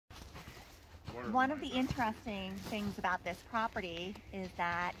One of the interesting things about this property is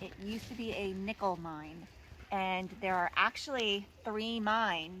that it used to be a nickel mine, and there are actually 3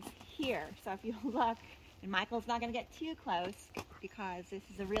 mines here. So if you look, and Michael's not going to get too close because this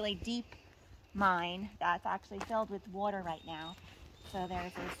is a really deep mine that's actually filled with water right now. So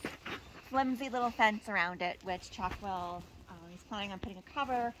there's this flimsy little fence around it, which Chuck will, he's planning on putting a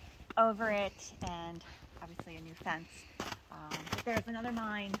cover over it and obviously a new fence. But there's another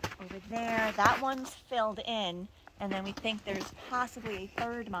mine over there. That one's filled in, and then we think there's possibly a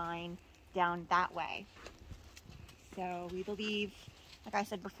 3rd mine down that way. So we believe, like I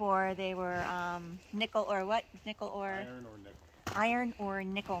said before, they were nickel or what? Nickel or? Iron or nickel. Iron or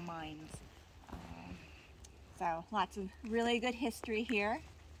nickel mines. So lots of really good history here.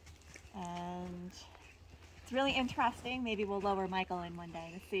 And it's really interesting. Maybe we'll lower Michael in one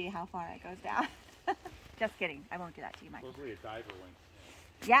day to see how far it goes down. Just kidding. I won't do that to you, Michael. Supposedly a diver went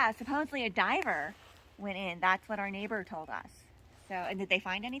in. Yeah, supposedly a diver went in. That's what our neighbor told us. So, and did they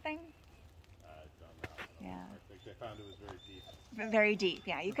find anything? I don't know. Yeah. I think they found it was very deep. Very deep,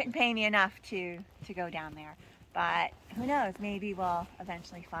 yeah. You couldn't pay me enough to go down there. But who knows, maybe we'll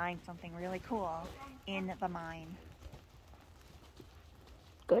eventually find something really cool in the mine.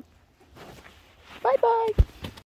 Good. Bye-bye.